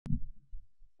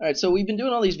All right, so we've been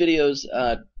doing all these videos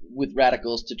with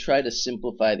radicals to try to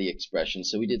simplify the expression.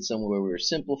 So we did some where we were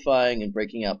simplifying and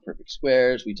breaking out perfect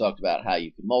squares. We talked about how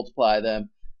you can multiply them.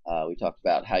 We talked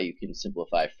about how you can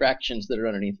simplify fractions that are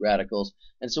underneath radicals.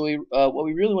 And so what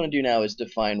we really want to do now is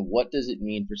define what does it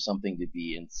mean for something to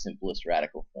be in simplest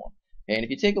radical form. Okay, and if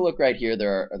you take a look right here,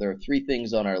 there are three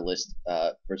things on our list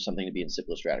for something to be in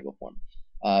simplest radical form.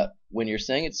 When you're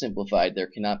saying it's simplified, there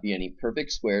cannot be any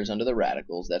perfect squares under the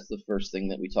radicals. That's the first thing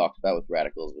that we talked about with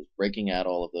radicals, was breaking out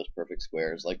all of those perfect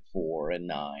squares like 4 and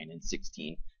 9 and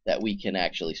 16 that we can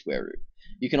actually square root.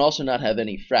 You can also not have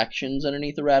any fractions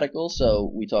underneath the radical,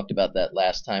 so we talked about that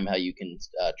last time, how you can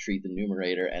treat the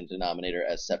numerator and denominator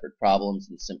as separate problems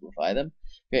and simplify them.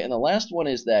 Okay, and the last one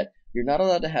is that you're not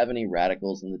allowed to have any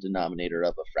radicals in the denominator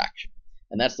of a fraction.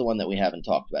 And that's the one that we haven't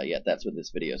talked about yet. That's what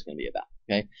this video is going to be about.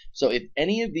 Okay, so if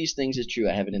any of these things is true,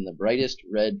 I have it in the brightest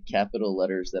red capital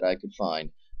letters that I could find.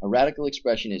 A radical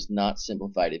expression is not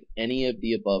simplified if any of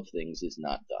the above things is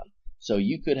not done. So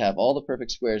you could have all the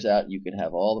perfect squares out, you could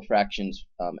have all the fractions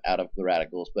out of the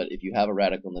radicals, but if you have a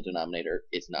radical in the denominator,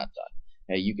 it's not done.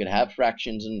 Okay, you could have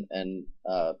fractions and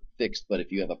fixed, but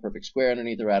if you have a perfect square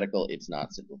underneath the radical, it's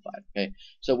not simplified. Okay,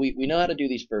 so we know how to do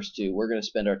these first two. We're going to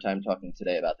spend our time talking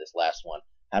today about this last one.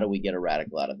 How do we get a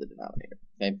radical out of the denominator?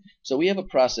 Okay, so we have a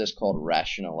process called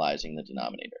rationalizing the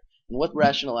denominator. And what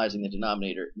rationalizing the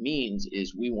denominator means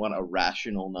is we want a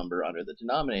rational number under the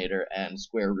denominator, and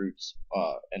square roots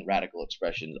and radical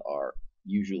expressions are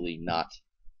usually not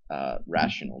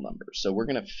rational numbers. So we're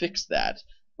going to fix that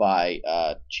by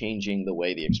changing the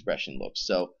way the expression looks.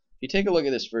 So if you take a look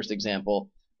at this first example,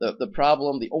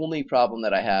 the only problem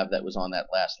that I have that was on that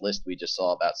last list we just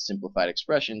saw about simplified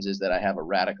expressions is that I have a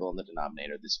radical in the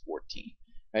denominator, this 14.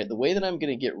 Right, the way that I'm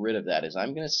going to get rid of that is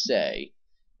I'm going to say,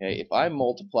 okay, if I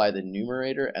multiply the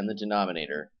numerator and the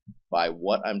denominator by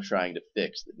what I'm trying to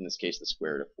fix, in this case the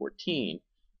square root of 14,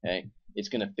 okay, it's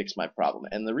going to fix my problem.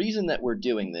 And the reason that we're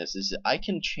doing this is that I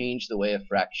can change the way a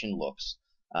fraction looks.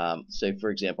 Say, for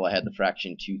example, I had the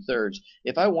fraction 2/3.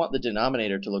 If I want the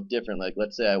denominator to look different, like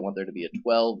let's say I want there to be a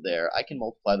 12 there, I can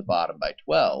multiply the bottom by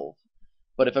 12.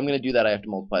 But if I'm going to do that, I have to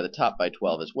multiply the top by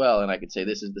 12 as well, and I could say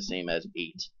this is the same as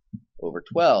 8 over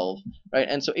 12, right?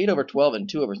 And so 8 over 12 and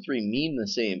 2 over 3 mean the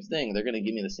same thing. They're going to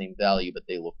give me the same value, but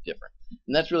they look different.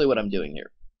 And that's really what I'm doing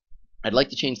here. I'd like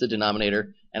to change the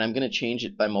denominator, and I'm going to change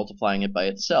it by multiplying it by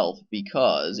itself,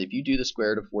 because if you do the square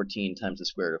root of 14 times the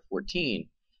square root of 14,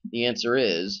 the answer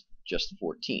is just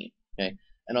 14. Okay?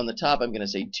 And on the top, I'm going to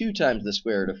say 2 times the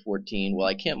square root of 14. Well,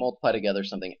 I can't multiply together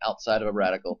something outside of a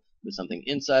radical with something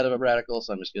inside of a radical,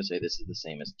 so I'm just going to say this is the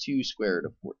same as 2 square root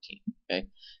of 14. Okay?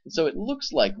 And so it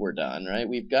looks like we're done, right?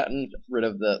 We've gotten rid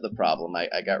of the problem.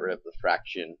 I got rid of the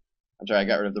fraction. I'm sorry, I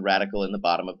got rid of the radical in the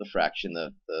bottom of the fraction.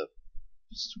 The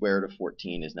square root of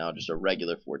 14 is now just a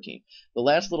regular 14. The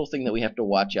last little thing that we have to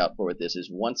watch out for with this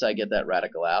is once I get that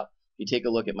radical out, if you take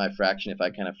a look at my fraction, if I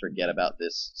kind of forget about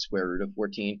this square root of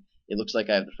 14, it looks like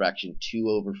I have the fraction 2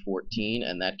 over 14,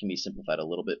 and that can be simplified a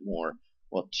little bit more.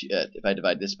 Well, if I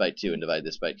divide this by 2 and divide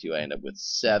this by 2, I end up with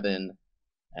 7,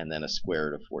 and then a square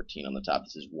root of 14 on the top.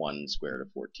 This is 1 square root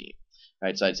of 14. All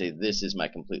right, so I'd say this is my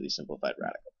completely simplified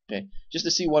radical. Okay, just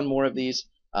to see one more of these,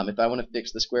 if I want to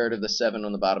fix the square root of the 7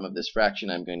 on the bottom of this fraction,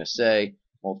 I'm going to say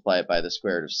multiply it by the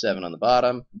square root of 7 on the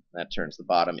bottom. That turns the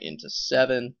bottom into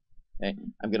 7. Okay.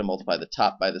 I'm going to multiply the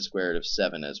top by the square root of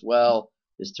 7 as well.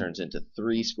 This turns into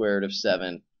 3 square root of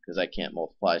 7 because I can't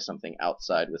multiply something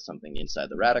outside with something inside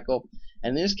the radical.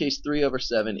 And in this case, 3 over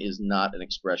 7 is not an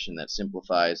expression that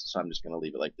simplifies, so I'm just going to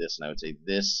leave it like this, and I would say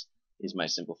this is my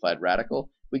simplified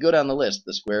radical. We go down the list.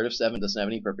 The square root of 7 doesn't have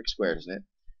any perfect squares in it.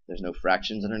 There's no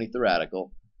fractions underneath the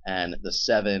radical, and the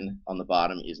 7 on the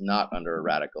bottom is not under a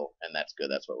radical, and that's good.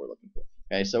 That's what we're looking for.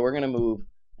 Okay, so we're going to move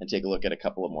and take a look at a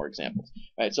couple of more examples.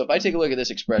 All right, so if I take a look at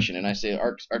this expression and I say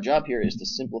our job here is to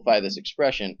simplify this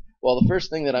expression, well, the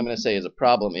first thing that I'm going to say is a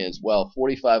problem is, well,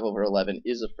 45 over 11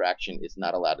 is a fraction. It's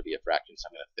not allowed to be a fraction, so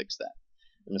I'm going to fix that.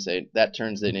 I'm going to say that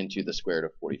turns it into the square root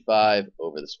of 45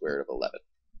 over the square root of 11.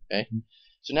 Okay?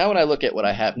 So now when I look at what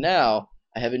I have now,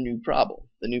 I have a new problem.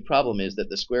 The new problem is that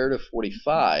the square root of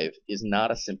 45 is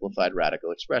not a simplified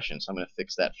radical expression, so I'm going to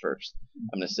fix that first.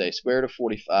 I'm going to say square root of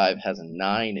 45 has a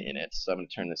 9 in it, so I'm going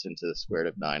to turn this into the square root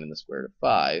of 9 and the square root of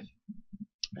 5.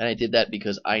 And I did that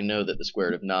because I know that the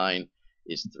square root of 9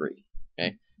 is 3.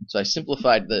 Okay? So I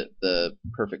simplified the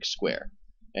perfect square.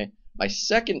 Okay? My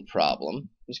second problem, I'm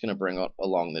just going to bring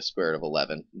along this square root of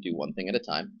 11 and do one thing at a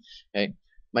time. Okay?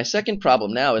 My second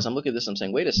problem now is I'm looking at this, I'm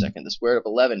saying, wait a second, the square root of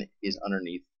 11 is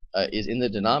underneath, is in the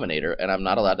denominator, and I'm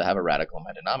not allowed to have a radical in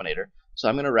my denominator. So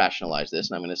I'm going to rationalize this,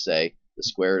 and I'm going to say the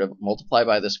square root of, multiply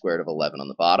by the square root of 11 on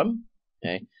the bottom.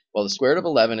 Okay. Well, the square root of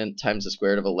 11 times the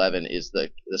square root of 11 is the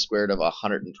square root of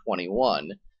 121,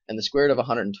 and the square root of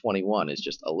 121 is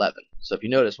just 11. So if you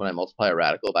notice, when I multiply a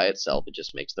radical by itself, it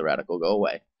just makes the radical go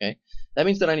away. Okay. That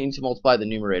means that I need to multiply the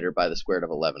numerator by the square root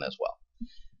of 11 as well.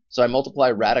 So I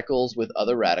multiply radicals with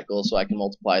other radicals, so I can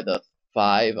multiply the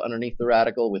 5 underneath the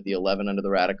radical with the 11 under the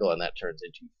radical, and that turns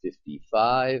into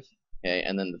 55. Okay,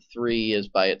 and then the 3 is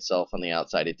by itself on the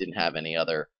outside. It didn't have any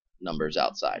other numbers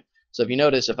outside. So if you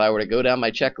notice, if I were to go down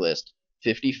my checklist,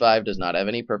 55 does not have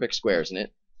any perfect squares in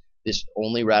it. This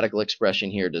only radical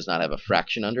expression here does not have a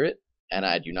fraction under it, and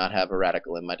I do not have a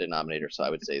radical in my denominator, so I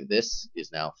would say this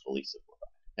is now fully simplified.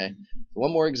 Okay.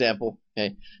 One more example.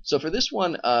 Okay. So for this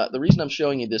one, the reason I'm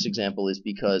showing you this example is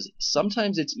because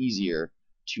sometimes it's easier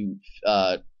to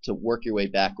work your way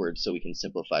backwards so we can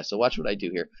simplify. So watch what I do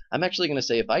here. I'm actually going to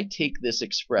say if I take this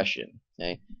expression,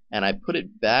 okay, and I put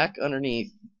it back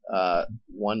underneath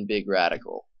one big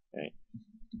radical. Okay.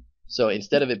 So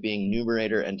instead of it being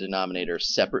numerator and denominator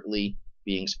separately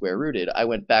being square rooted, I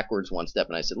went backwards one step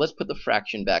and I said, let's put the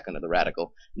fraction back under the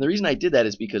radical. And the reason I did that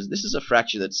is because this is a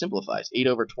fraction that simplifies. 8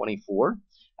 over 24,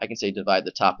 I can say divide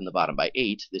the top and the bottom by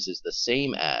 8. This is the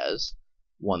same as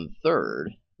 1/3,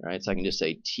 right? So I can just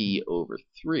say t over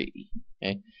 3,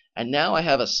 okay? And now I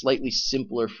have a slightly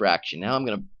simpler fraction. Now I'm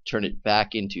going to turn it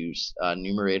back into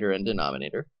numerator and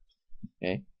denominator,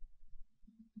 okay?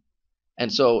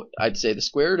 And so I'd say the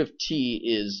square root of t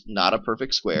is not a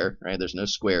perfect square, right? There's no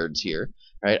squareds here,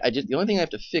 right? The only thing I have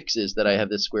to fix is that I have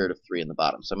this square root of 3 in the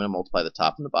bottom. So I'm going to multiply the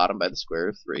top and the bottom by the square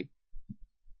root of 3.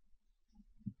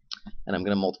 And I'm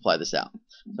going to multiply this out.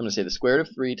 So I'm going to say the square root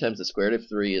of 3 times the square root of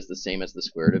 3 is the same as the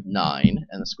square root of 9,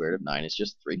 and the square root of 9 is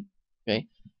just 3. Okay?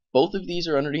 Both of these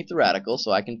are underneath the radical,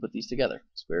 so I can put these together.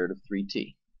 Square root of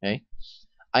 3t. Okay?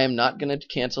 I am not going to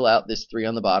cancel out this 3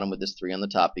 on the bottom with this 3 on the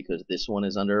top because this one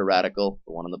is under a radical,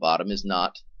 the one on the bottom is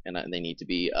not, and they need to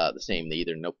be the same. They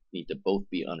either need to both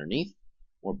be underneath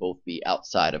or both be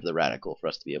outside of the radical for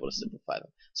us to be able to simplify them.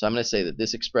 So I'm going to say that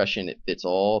this expression, it fits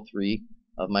all 3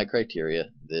 of my criteria.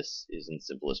 This is in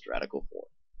simplest radical form.